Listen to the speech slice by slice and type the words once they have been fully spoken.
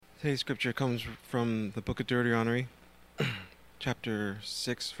Today's scripture comes from the book of Deuteronomy, chapter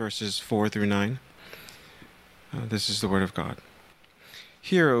 6, verses 4 through 9. This is the word of God.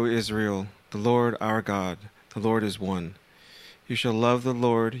 Hear, O Israel, the Lord our God, the Lord is one. You shall love the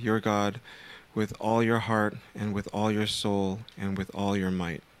Lord your God with all your heart and with all your soul and with all your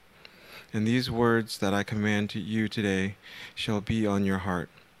might. And these words that I command to you today shall be on your heart.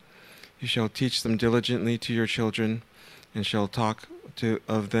 You shall teach them diligently to your children, and shall talk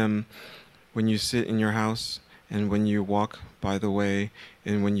of them when you sit in your house, and when you walk by the way,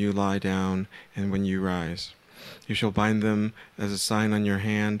 and when you lie down, and when you rise. You shall bind them as a sign on your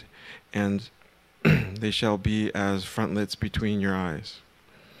hand, and they shall be as frontlets between your eyes.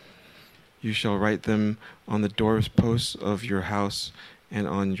 You shall write them on the doorposts of your house and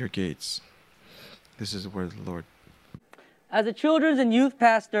on your gates. This is the word of the Lord. As a children's and youth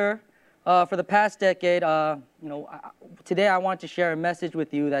pastor for the past decade, today I want to share a message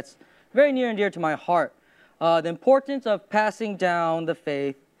with you that's very near and dear to my heart. The importance of passing down the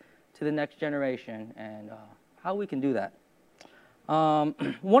faith to the next generation and how we can do that.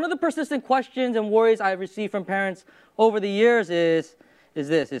 One of the persistent questions and worries I've received from parents over the years is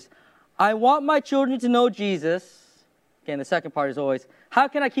I want my children to know Jesus. Again, the second part is always, how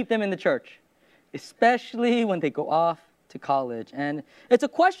can I keep them in the church? Especially when they go off to college. And it's a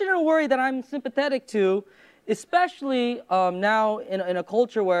question and a worry that I'm sympathetic to, especially now in a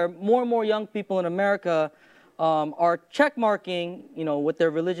culture where more and more young people in America are checkmarking, with their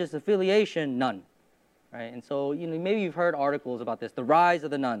religious affiliation, none. Right? And so, maybe you've heard articles about this, the rise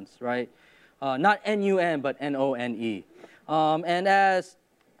of the nuns, right? Not N-U-N, but N-O-N-E. And as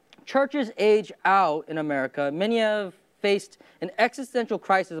churches age out in America, many have faced an existential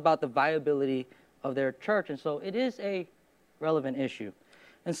crisis about the viability of their church. And so it is a relevant issue.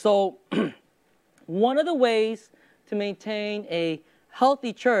 And so one of the ways to maintain a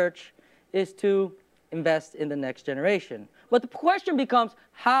healthy church is to invest in the next generation. But the question becomes,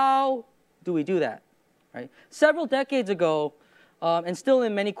 how do we do that? Right? Several decades ago, and still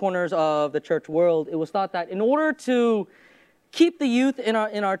in many corners of the church world, it was thought that in order to keep the youth in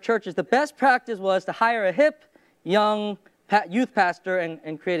our churches, the best practice was to hire a hip, young youth pastor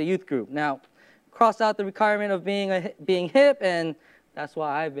and create a youth group. Now, cross out the requirement of being hip, and that's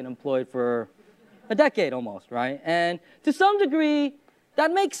why I've been employed for a decade almost, right? And to some degree,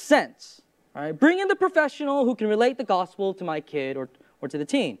 that makes sense, right? Bring in the professional who can relate the gospel to my kid or to the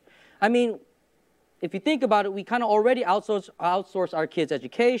teen. I mean, if you think about it, we kind of already outsource our kids'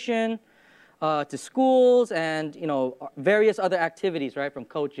 education to schools and, various other activities, right, from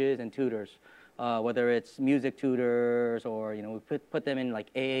coaches and tutors. Whether it's music tutors or, we put them in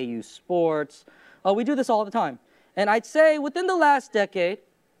like AAU sports. We do this all the time. And I'd say within the last decade,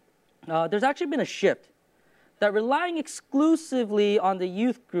 there's actually been a shift that relying exclusively on the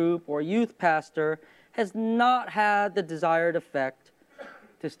youth group or youth pastor has not had the desired effect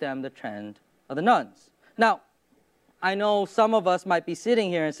to stem the trend of the nuns. Now, I know some of us might be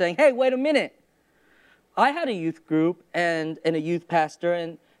sitting here and saying, hey, wait a minute. I had a youth group and a youth pastor,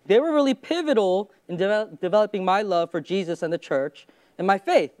 and they were really pivotal in developing my love for Jesus and the church and my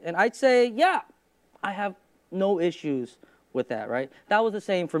faith. And I'd say, yeah, I have no issues with that, right? That was the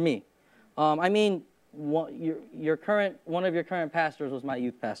same for me. One of your current pastors was my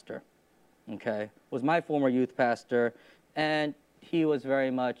youth pastor, okay? Was my former youth pastor, and he was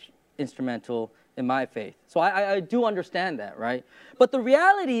very much instrumental in my faith. So I do understand that, right? But the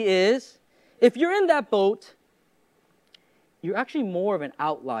reality is, if you're in that boat, you're actually more of an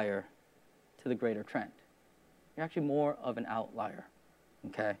outlier to the greater trend. You're actually more of an outlier,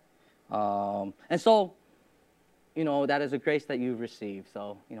 okay? And so, that is a grace that you've received.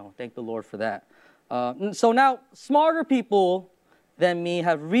 So, thank the Lord for that. So now, smarter people than me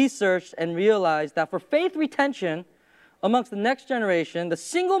have researched and realized that for faith retention amongst the next generation, the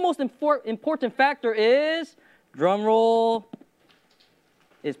single most important factor is, drum roll,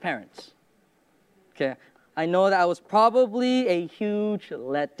 is parents. Okay, I know that was probably a huge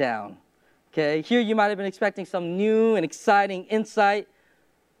letdown. Okay, here you might have been expecting some new and exciting insight,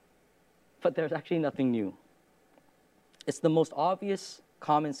 but there's actually nothing new. It's the most obvious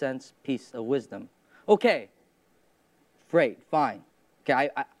common sense piece of wisdom. Okay, great, fine. Okay,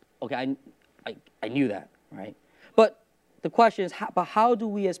 I knew that, right? But the question is, how do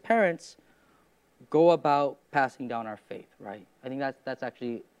we as parents go about passing down our faith, right? I think that's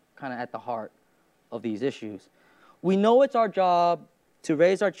actually kind of at the heart of these issues. We know it's our job to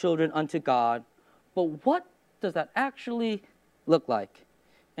raise our children unto God, but what does that actually look like?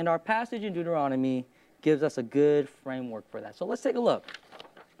 And our passage in Deuteronomy gives us a good framework for that. So let's take a look.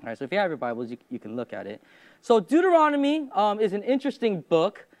 All right, so if you have your Bibles, you can look at it. So Deuteronomy is an interesting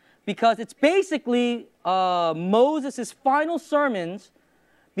book because it's basically Moses' final sermons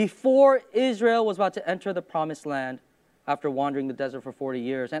before Israel was about to enter the promised land after wandering the desert for 40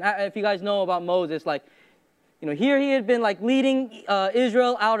 years. And if you guys know about Moses, like, you know, here he had been like leading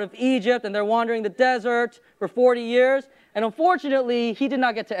Israel out of Egypt, and they're wandering the desert for 40 years. And unfortunately, he did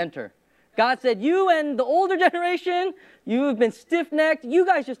not get to enter. God said, you and the older generation, you have been stiff-necked. You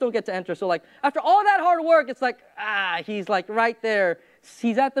guys just don't get to enter. So like, after all that hard work, it's like, he's like right there.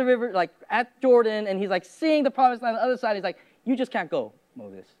 He's at the river, like at Jordan, and he's like seeing the promised land on the other side. He's like, you just can't go,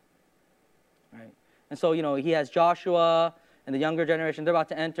 Moses. Right? And so, you know, he has Joshua and the younger generation. They're about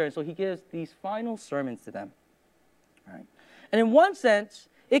to enter. And so he gives these final sermons to them. Right? And in one sense,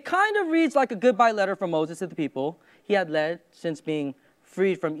 it kind of reads like a goodbye letter from Moses to the people he had led since being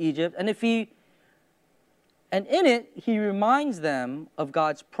freed from Egypt. And in it, he reminds them of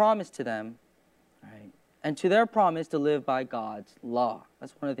God's promise to them, right? And to their promise to live by God's law.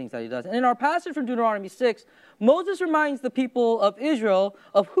 That's one of the things that he does. And in our passage from Deuteronomy 6, Moses reminds the people of Israel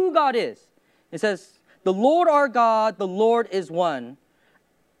of who God is. It says, the Lord our God, the Lord is one.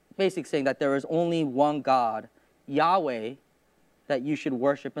 Basically saying that there is only one God, Yahweh, that you should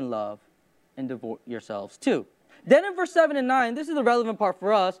worship and love and devote yourselves to. Then in verse 7 and 9, this is the relevant part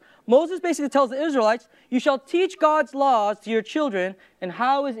for us, Moses basically tells the Israelites, you shall teach God's laws to your children. And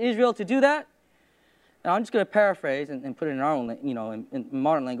how is Israel to do that? Now I'm just going to paraphrase and put it in our own, you know, in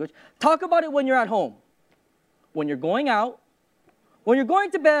modern language. Talk about it when you're at home, when you're going out, when you're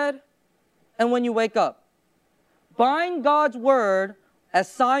going to bed, and when you wake up. Bind God's word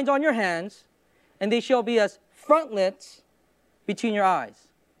as signs on your hands, and they shall be as frontlets between your eyes.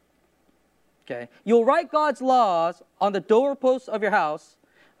 Okay. You'll write God's laws on the doorposts of your house.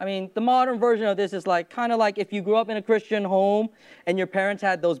 I mean, the modern version of this is like kind of like if you grew up in a Christian home and your parents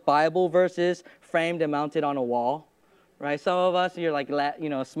had those Bible verses framed and mounted on a wall, right? Some of us, you're like, you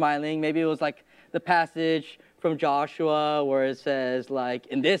know, smiling. Maybe it was like the passage from Joshua where it says like,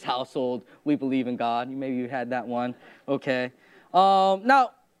 in this household, we believe in God. Maybe you had that one. Okay.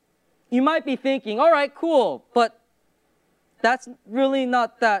 Now, you might be thinking, all right, cool, but that's really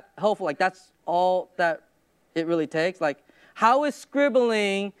not that helpful. Like, that's all that it really takes. Like, how is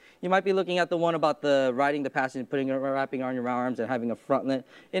scribbling? You might be looking at the one about the writing the passage and wrapping on your arms and having a frontlet.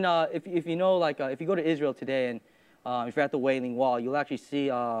 If you know, like, if you go to Israel today and if you're at the Wailing Wall, you'll actually see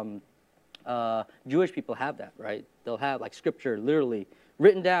Jewish people have that, right? They'll have like scripture literally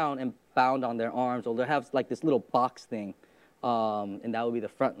written down and bound on their arms, or they'll have like this little box thing, and that would be the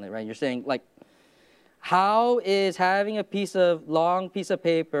frontlet, right? You're saying like, how is having a long piece of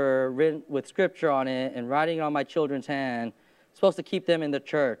paper written with scripture on it and writing it on my children's hand supposed to keep them in the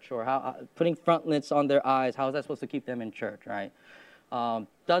church? Or how putting frontlets on their eyes, how is that supposed to keep them in church, right?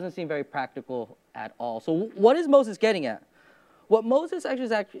 Doesn't seem very practical at all. So what is Moses getting at? What Moses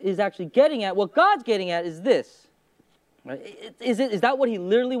is actually getting at, what God's getting at is this. Right? Is that what he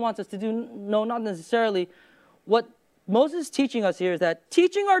literally wants us to do? No, not necessarily. What Moses is teaching us here is that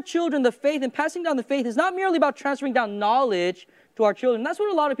teaching our children the faith and passing down the faith is not merely about transferring down knowledge to our children. That's what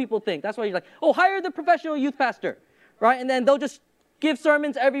a lot of people think. That's why you're like, oh, hire the professional youth pastor, right? And then they'll just give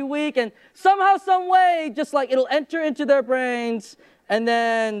sermons every week, and somehow, some way, just like it'll enter into their brains, and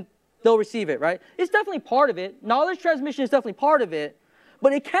then they'll receive it, right? It's definitely part of it. Knowledge transmission is definitely part of it,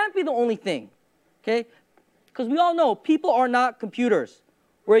 but it can't be the only thing, okay? Because we all know people are not computers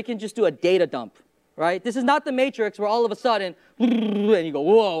where you can just do a data dump. Right? This is not the Matrix where all of a sudden, and you go,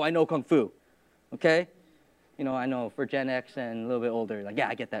 whoa, I know Kung Fu. Okay? You know, I know for Gen X and a little bit older, like, yeah,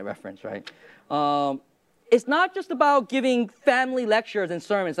 I get that reference, right? It's not just about giving family lectures and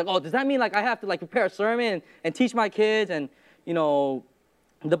sermons. Like, oh, does that mean like I have to like prepare a sermon and teach my kids and, you know,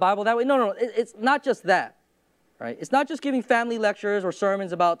 the Bible that way? No. It's not just that, right? It's not just giving family lectures or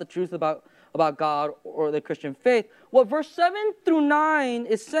sermons about the truth about God or the Christian faith. What verse 7 through 9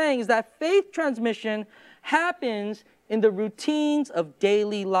 is saying is that faith transmission happens in the routines of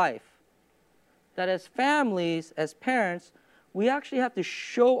daily life. That as families, as parents, we actually have to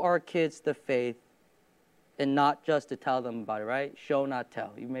show our kids the faith and not just to tell them about it, right? Show, not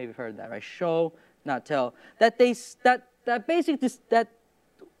tell. You may have heard that, right? Show, not tell. That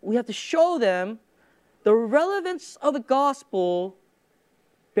we have to show them the relevance of the gospel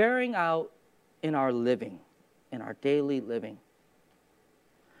bearing out in our living, in our daily living.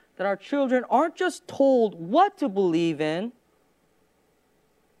 That our children aren't just told what to believe in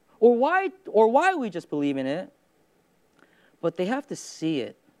or why we just believe in it, but they have to see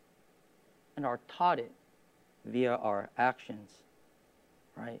it and are taught it via our actions,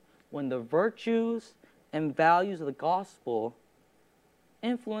 right? When the virtues and values of the gospel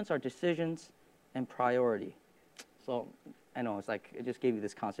influence our decisions and priority. So I know, it's like, it just gave you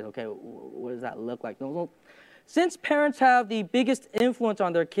this concept. Okay, what does that look like? No, since parents have the biggest influence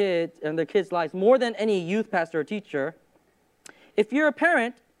on their kids and their kids' lives more than any youth pastor or teacher, if you're a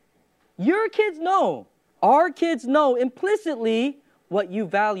parent, your kids know, our kids know implicitly what you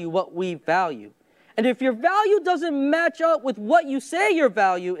value, what we value. And if your value doesn't match up with what you say your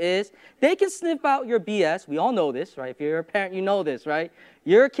value is, they can sniff out your BS. We all know this, right? If you're a parent, you know this, right?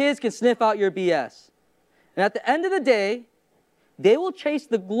 Your kids can sniff out your BS. And at the end of the day, they will chase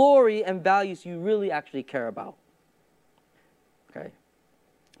the glory and values you really actually care about. Okay?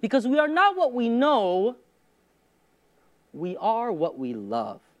 Because we are not what we know, we are what we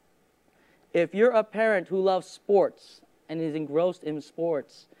love. If you're a parent who loves sports and is engrossed in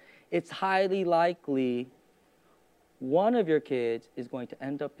sports, it's highly likely one of your kids is going to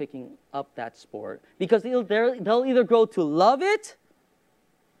end up picking up that sport because they'll either grow to love it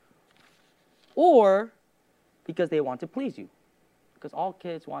or because they want to please you. Because all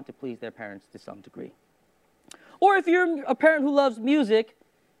kids want to please their parents to some degree. Or if you're a parent who loves music,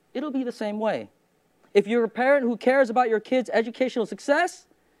 it'll be the same way. If you're a parent who cares about your kid's educational success,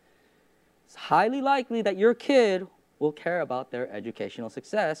 it's highly likely that your kid will care about their educational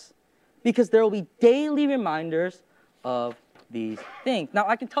success because there will be daily reminders of these things. Now,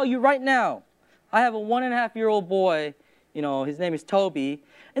 I can tell you right now, I have a 1.5-year-old boy, his name is Toby,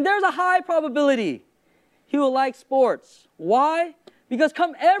 and there's a high probability he will like sports. Why? Because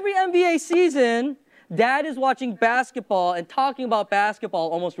come every NBA season, Dad is watching basketball and talking about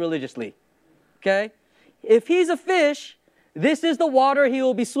basketball almost religiously, okay? If he's a fish, this is the water he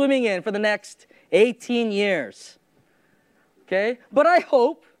will be swimming in for the next 18 years, okay? But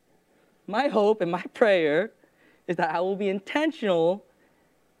my hope and my prayer is that I will be intentional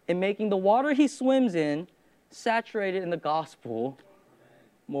in making the water he swims in saturated in the gospel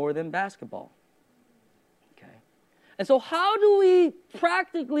more than basketball. Okay. And so how do we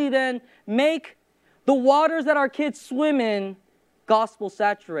practically then make the waters that our kids swim in gospel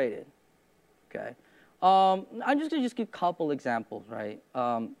saturated? Okay. I'm just going to give a couple examples, right?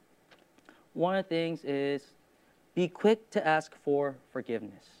 One of the things is be quick to ask for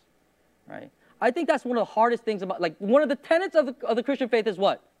forgiveness. Right? I think that's one of the hardest things about, one of the tenets of the Christian faith is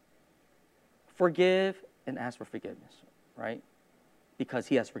what? Forgive and ask for forgiveness, right? Because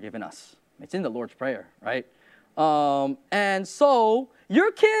he has forgiven us. It's in the Lord's Prayer, right? And so,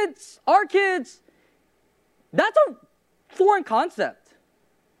 your kids, our kids, that's a foreign concept.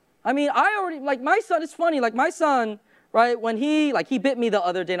 I mean, my son, it's funny, my son, right, when he bit me the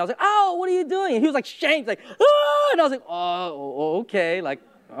other day, and I was like, ow, what are you doing? And he was shamed, ah, and I was like, oh, okay,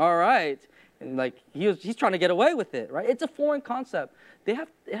 all right. And he's trying to get away with it, right? It's a foreign concept. It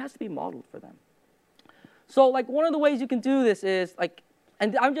has to be modeled for them. So one of the ways you can do this is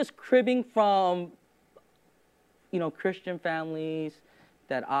and I'm just cribbing from, Christian families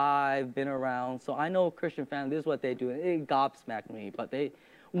that I've been around. So I know Christian families, this is what they do. It gobsmacked me. But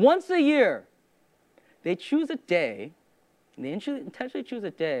once a year, they choose a day, and they intentionally choose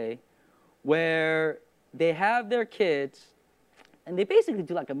a day where they have their kids. And they basically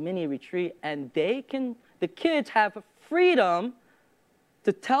do a mini retreat, and the kids have freedom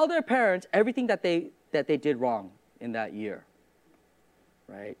to tell their parents everything that they did wrong in that year,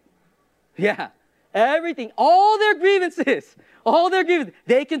 right? Yeah, everything, all their grievances,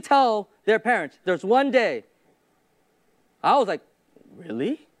 they can tell their parents. There's one day. I was like,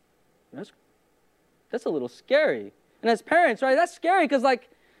 really? That's a little scary. And as parents, right, that's scary because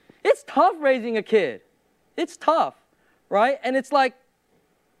it's tough raising a kid. It's tough. Right? And it's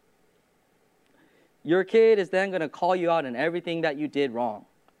your kid is then going to call you out on everything that you did wrong,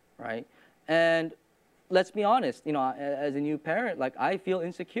 right? And let's be honest, as a new parent, I feel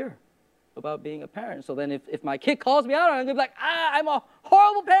insecure about being a parent. So then if my kid calls me out on it, I'm going to be like, I'm a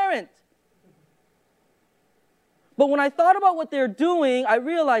horrible parent. But when I thought about what they're doing, I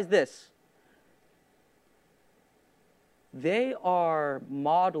realized this. They are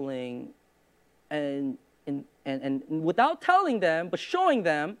modeling and without telling them, but showing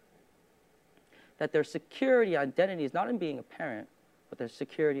them that their security, identity is not in being a parent, but their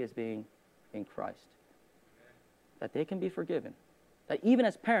security is being in Christ. That they can be forgiven. That even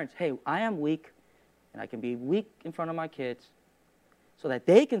as parents, hey, I am weak, and I can be weak in front of my kids, so that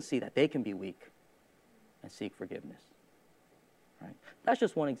they can see that they can be weak and seek forgiveness. Right? That's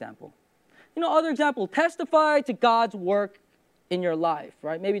just one example. Other example, testify to God's work in your life,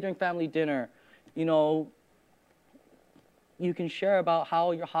 right? Maybe during family dinner, you can share about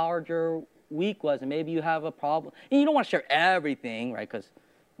how hard your week was, and maybe you have a problem. And you don't want to share everything, right? Because,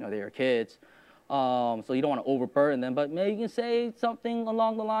 they're your kids. So you don't want to overburden them, but maybe you can say something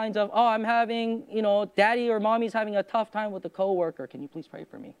along the lines of, oh, I'm having, daddy or mommy's having a tough time with a coworker. Can you please pray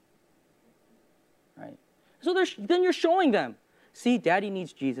for me? Right? So then you're showing them, see, daddy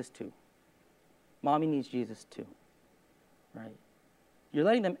needs Jesus too. Mommy needs Jesus too. Right? You're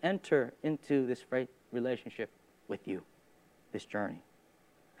letting them enter into this relationship with you, this journey.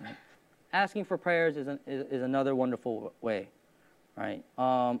 Right? Asking for prayers is another wonderful way. Right?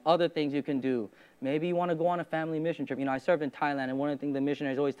 Other things you can do. Maybe you want to go on a family mission trip. I served in Thailand, and one of the things the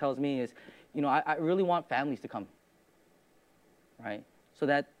missionaries always tells me is, I really want families to come. Right? So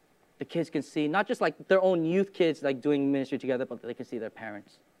that the kids can see, not just like their own youth kids like doing ministry together, but they can see their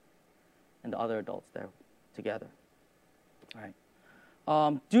parents and the other adults there together. Right?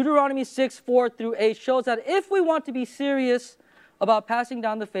 Deuteronomy 6:4-8 shows that if we want to be serious about passing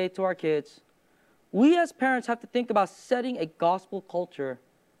down the faith to our kids, we as parents have to think about setting a gospel culture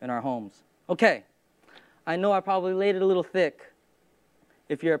in our homes. Okay, I know I probably laid it a little thick.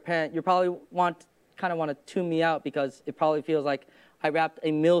 If you're a parent, you probably kind of want to tune me out because it probably feels like I wrapped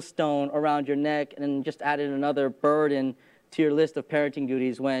a millstone around your neck and then just added another burden to your list of parenting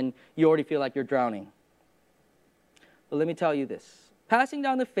duties when you already feel like you're drowning. But let me tell you this. Passing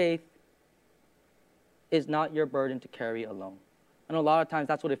down the faith is not your burden to carry alone. I know a lot of times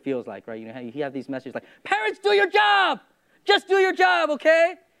that's what it feels like, right? You have these messages like, parents, do your job! Just do your job,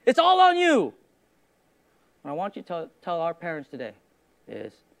 okay? It's all on you. What I want you to tell our parents today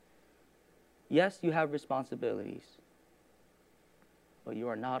is, yes, you have responsibilities, but you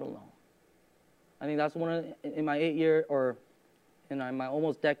are not alone. I think that's in my 8-year or in my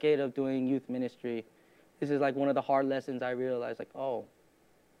almost decade of doing youth ministry, this is like one of the hard lessons I realized, like, oh,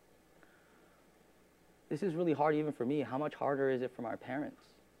 this is really hard even for me. How much harder is it from our parents?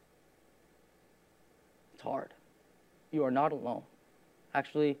 It's hard. You are not alone.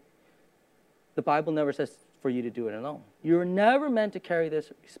 Actually, the Bible never says for you to do it alone. You're never meant to carry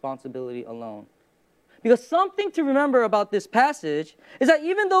this responsibility alone. Because something to remember about this passage is that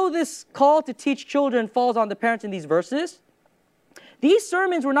even though this call to teach children falls on the parents in these verses, these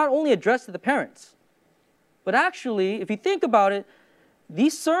sermons were not only addressed to the parents, but actually, if you think about it,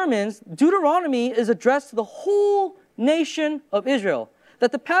 these sermons, Deuteronomy is addressed to the whole nation of Israel.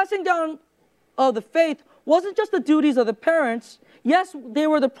 That the passing down of the faith wasn't just the duties of the parents. Yes, they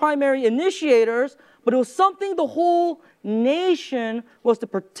were the primary initiators, but it was something the whole nation was to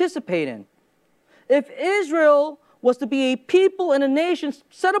participate in. If Israel was to be a people and a nation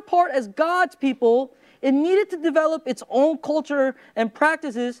set apart as God's people, it needed to develop its own culture and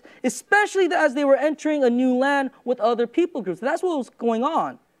practices, especially as they were entering a new land with other people groups. That's what was going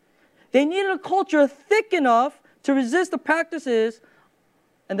on. They needed a culture thick enough to resist the practices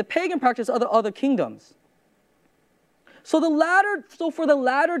and the pagan practices of the other kingdoms. So for the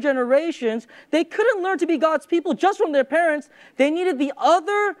latter generations, they couldn't learn to be God's people just from their parents. They needed the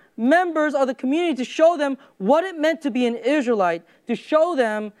other members of the community to show them what it meant to be an Israelite, to show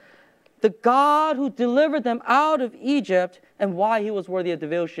them the God who delivered them out of Egypt and why he was worthy of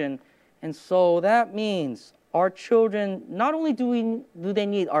devotion. And so that means our children, not only do they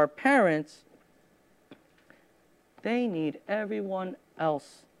need our parents, they need everyone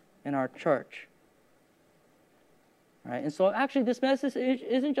else in our church. Right? And so actually this message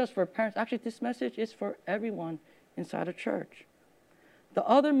isn't just for parents. Actually, this message is for everyone inside a church. The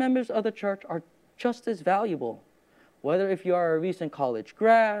other members of the church are just as valuable. Whether if you are a recent college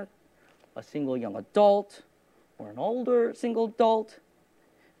grad, a single young adult, or an older single adult,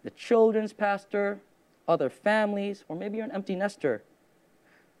 the children's pastor, other families, or maybe you're an empty nester.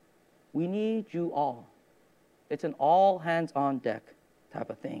 We need you all. It's an all hands on deck type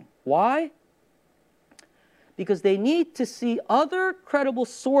of thing. Why? Because they need to see other credible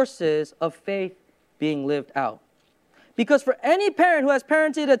sources of faith being lived out. Because for any parent who has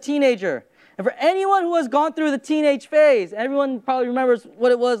parented a teenager, and for anyone who has gone through the teenage phase, everyone probably remembers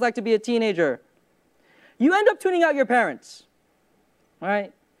what it was like to be a teenager, you end up tuning out your parents,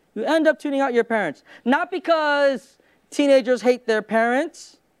 right? You end up tuning out your parents. Not because teenagers hate their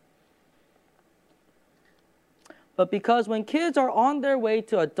parents, but because when kids are on their way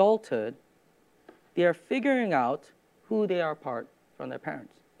to adulthood, they are figuring out who they are apart from their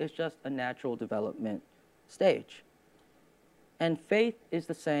parents. It's just a natural development stage. And faith is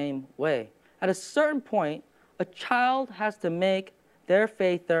the same way. At a certain point, a child has to make their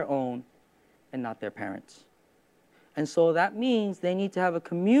faith their own and not their parents. And so that means they need to have a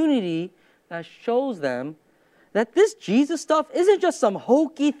community that shows them that this Jesus stuff isn't just some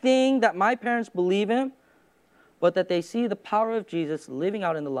hokey thing that my parents believe in, but that they see the power of Jesus living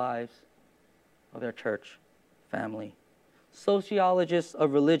out in the lives of their church family. Sociologists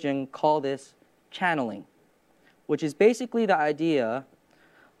of religion call this channeling, which is basically the idea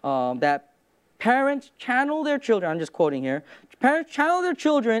that parents channel their children, I'm just quoting here, parents channel their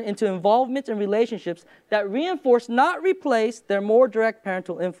children into involvement in relationships that reinforce, not replace, their more direct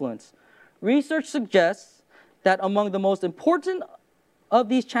parental influence. Research suggests that among the most important of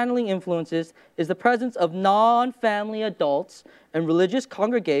these channeling influences is the presence of non-family adults and religious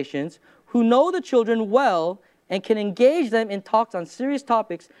congregations who know the children well and can engage them in talks on serious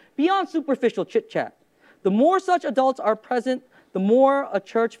topics beyond superficial chit-chat. The more such adults are present, the more a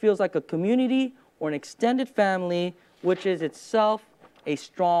church feels like a community or an extended family, which is itself a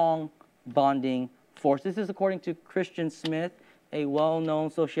strong bonding force. This is according to Christian Smith, a well-known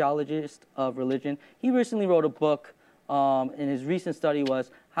sociologist of religion. He recently wrote a book, and his recent study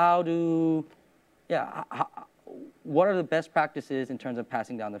was what are the best practices in terms of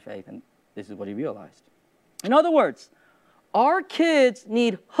passing down the faith? And this is what he realized. In other words, our kids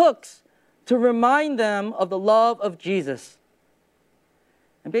need hooks to remind them of the love of Jesus.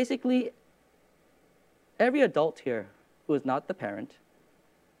 And basically, every adult here who is not the parent,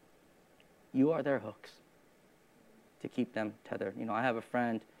 you are their hooks to keep them tethered. I have a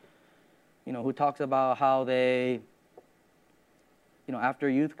friend, who talks about how they, after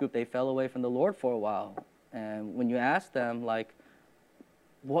youth group, they fell away from the Lord for a while. And when you ask them, like,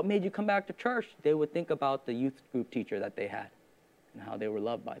 what made you come back to church? They would think about the youth group teacher that they had and how they were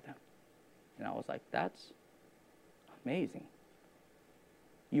loved by them. And I was like, that's amazing.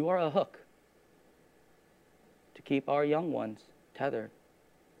 You are a hook to keep our young ones tethered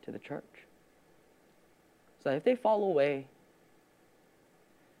to the church. So if they fall away,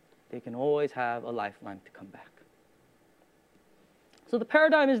 they can always have a lifeline to come back. So the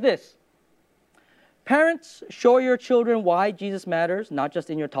paradigm is this. Parents, show your children why Jesus matters, not just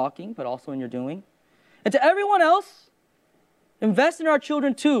in your talking, but also in your doing. And to everyone else, invest in our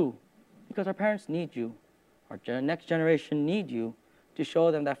children too, because our parents need you. Our next generation need you to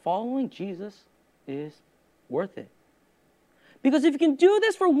show them that following Jesus is worth it. Because if you can do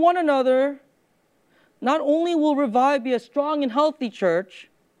this for one another, not only will Revive be a strong and healthy church,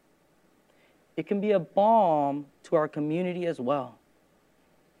 it can be a balm to our community as well.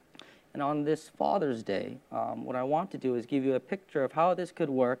 And on this Father's Day, what I want to do is give you a picture of how this could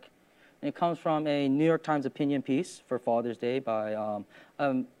work. And it comes from a New York Times opinion piece for Father's Day by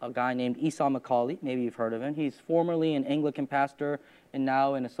a guy named Esau McCauley. Maybe you've heard of him. He's formerly an Anglican pastor and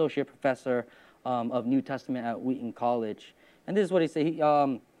now an associate professor of New Testament at Wheaton College. And this is what he said.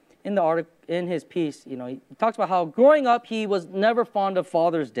 In the article, in his piece, he talks about how growing up he was never fond of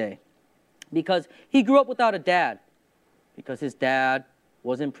Father's Day because he grew up without a dad because his dad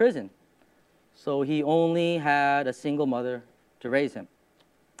was in prison. So he only had a single mother to raise him.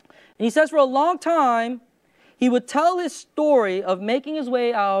 And he says for a long time, he would tell his story of making his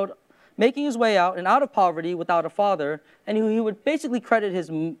way out and out of poverty without a father, and he would basically credit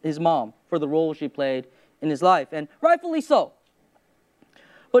his mom for the role she played in his life, and rightfully so.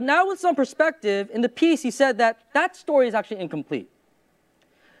 But now with some perspective, in the piece he said that story is actually incomplete.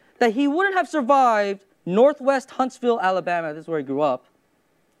 That he wouldn't have survived Northwest Huntsville, Alabama, this is where he grew up,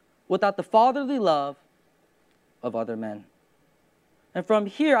 without the fatherly love of other men. And from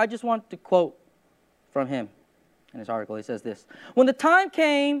here, I just want to quote from him in his article. He says this: when the time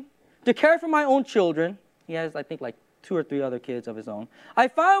came to care for my own children, he has, I think, like 2 or 3 other kids of his own, I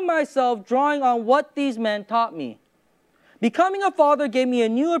found myself drawing on what these men taught me. Becoming a father gave me a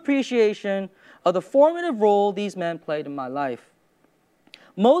new appreciation of the formative role these men played in my life.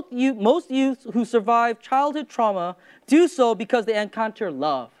 Most youths who survive childhood trauma do so because they encounter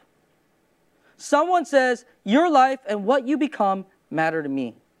love. Someone says, your life and what you become matter to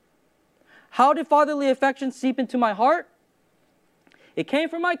me. How did fatherly affection seep into my heart? It came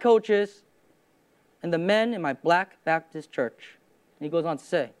from my coaches and the men in my Black Baptist church. And he goes on to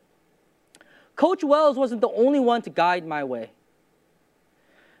say, Coach Wells wasn't the only one to guide my way.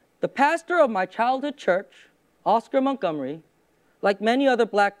 The pastor of my childhood church, Oscar Montgomery, like many other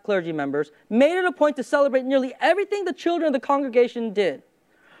black clergy members, made it a point to celebrate nearly everything the children of the congregation did.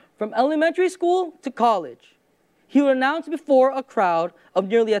 From elementary school to college, he would announce before a crowd of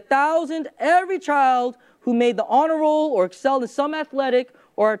nearly 1,000 every child who made the honor roll or excelled in some athletic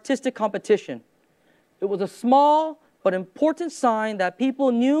or artistic competition. It was a small but important sign that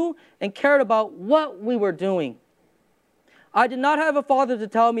people knew and cared about what we were doing. I did not have a father to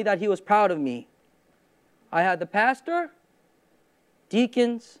tell me that he was proud of me. I had the pastor,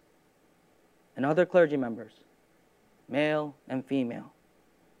 deacons, and other clergy members, male and female.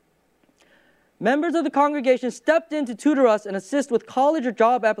 Members of the congregation stepped in to tutor us and assist with college or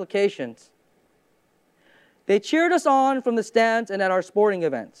job applications. They cheered us on from the stands and at our sporting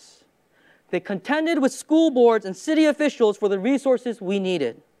events. They contended with school boards and city officials for the resources we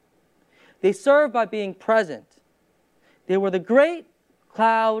needed. They served by being present. They were the great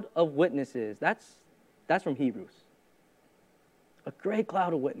cloud of witnesses. That's from Hebrews. A great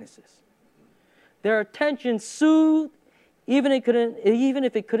cloud of witnesses. Their attention soothed, even if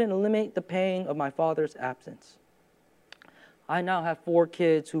it couldn't eliminate the pain of my father's absence. I now have 4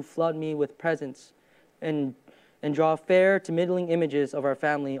 kids who flood me with presents and draw fair to middling images of our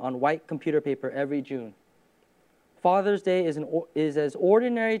family on white computer paper every June. Father's Day is as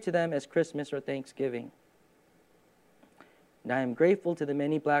ordinary to them as Christmas or Thanksgiving. And I am grateful to the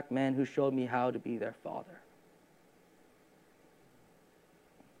many black men who showed me how to be their father.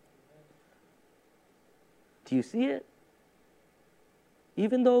 Do you see it?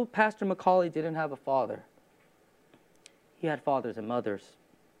 Even though Pastor Macaulay didn't have a father, he had fathers and mothers,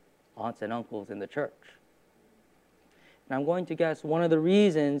 aunts and uncles in the church. And I'm going to guess one of the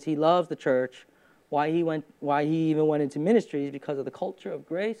reasons he loves the church, why he even went into ministry, is because of the culture of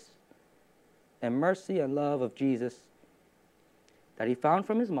grace and mercy and love of Jesus that he found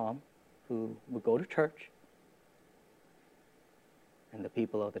from his mom, who would go to church, and the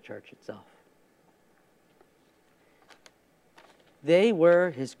people of the church itself. They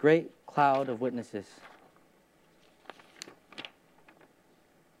were his great cloud of witnesses.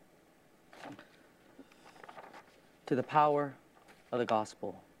 To the power of the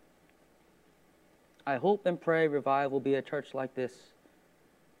gospel. I hope and pray Revive will be a church like this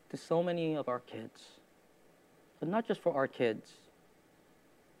to so many of our kids. But not just for our kids,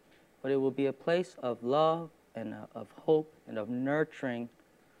 but it will be a place of love and of hope and of nurturing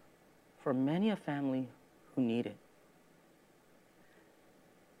for many a family who need it.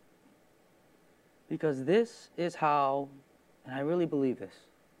 Because this is how, and I really believe this,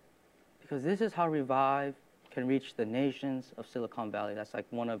 because this is how Revive can reach the nations of Silicon Valley. That's like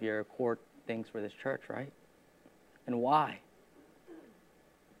one of your core things for this church, right? And why?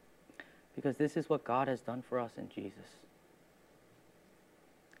 Because this is what God has done for us in Jesus.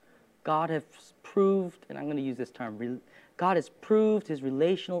 God has proved, and I'm going to use this term, God has proved his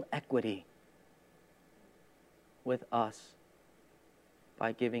relational equity with us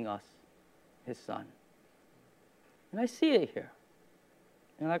by giving us his son. And I see it here.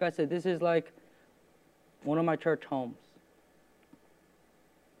 And like I said, this is like one of my church homes.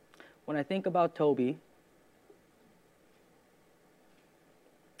 When I think about Toby,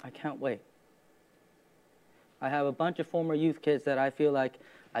 I can't wait. I have a bunch of former youth kids that I feel like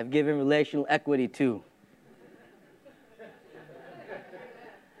I've given relational equity to.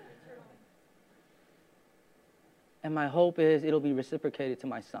 And my hope is it'll be reciprocated to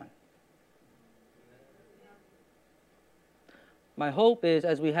my son. My hope is,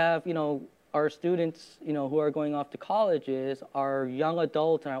 as we have, our students, who are going off to colleges, our young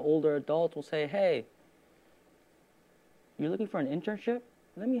adults and our older adults will say, hey, you're looking for an internship?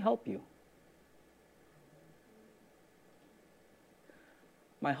 Let me help you.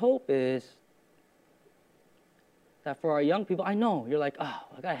 My hope is that for our young people, I know, you're like, oh,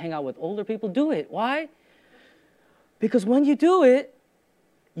 I got to hang out with older people. Do it. Why? Because when you do it,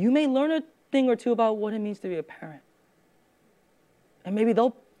 you may learn a thing or two about what it means to be a parent. And maybe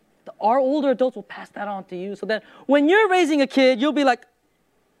our older adults will pass that on to you. So that when you're raising a kid, you'll be like,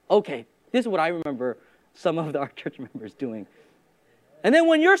 okay, this is what I remember some of our church members doing. And then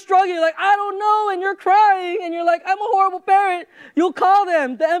when you're struggling, you're like, I don't know, and you're crying, and you're like, I'm a horrible parent. You'll call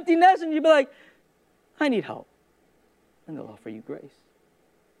them, the empty nest, and you'll be like, I need help. And they'll offer you grace.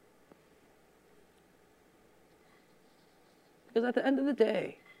 Because at the end of the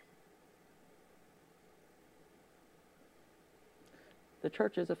day, the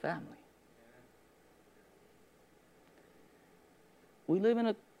church is a family. We live in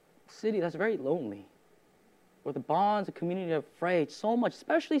a city that's very lonely, where the bonds of community are frayed so much,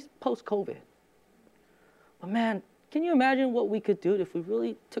 especially post-COVID. But man, can you imagine what we could do if we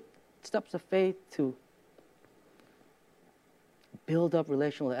really took steps of faith to build up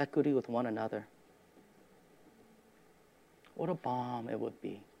relational equity with one another? What a balm it would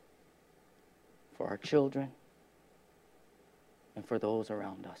be for our children and for those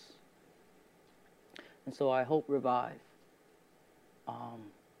around us. And so I hope Revive,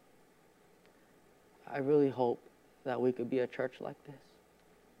 I really hope that we could be a church like this.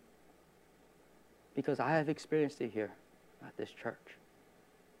 Because I have experienced it here at this church.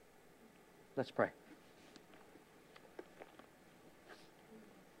 Let's pray.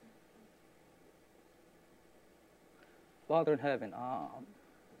 Father in heaven,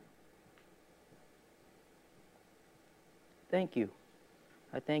 thank you.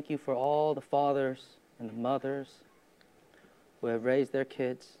 I thank you for all the fathers and the mothers who have raised their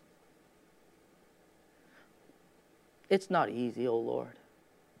kids it's not easy, oh Lord.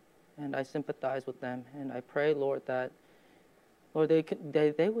 And I sympathize with them. And I pray, Lord, that, Lord,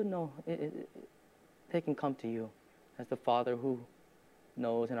 they would know they can come to you as the Father who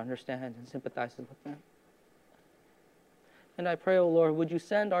knows and understands and sympathizes with them. And I pray, oh Lord, would you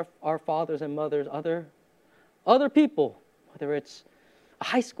send our fathers and mothers, other people, whether it's a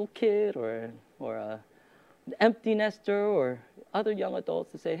high school kid or a empty nester or other young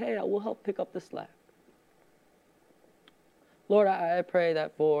adults, to say, hey, I will help pick up the slack. Lord, I pray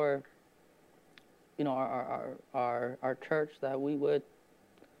that for our church, that we would,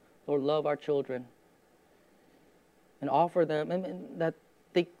 Lord, love our children and offer them, and that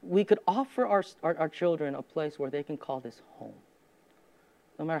we could offer our children a place where they can call this home.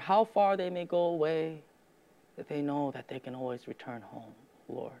 No matter how far they may go away, that they know that they can always return home,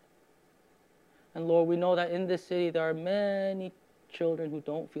 Lord. And Lord, we know that in this city there are many children who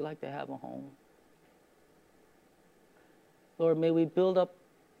don't feel like they have a home. Lord, may we build up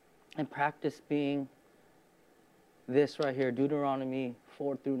and practice being this right here, Deuteronomy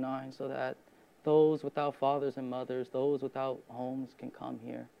 4-9, so that those without fathers and mothers, those without homes can come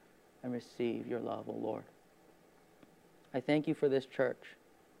here and receive your love, O Lord. I thank you for this church,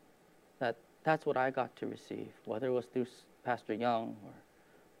 that's what I got to receive, whether it was through Pastor Young or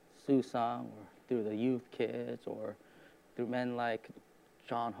Susang or through the youth kids or through men like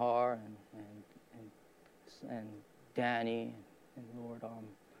John Har and Danny and Lord,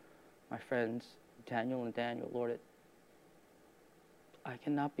 my friends Daniel and Daniel, Lord, I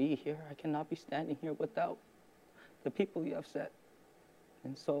cannot be here. I cannot be standing here without the people you have set.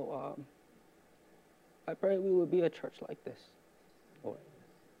 And so I pray we would be a church like this, Lord.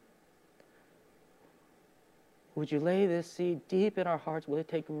 Would you lay this seed deep in our hearts? Will it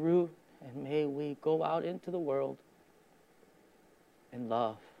take root? And may we go out into the world and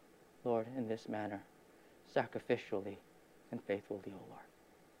love, Lord, in this manner, sacrificially and faithfully, O Lord.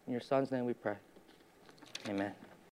 In your Son's name we pray. Amen.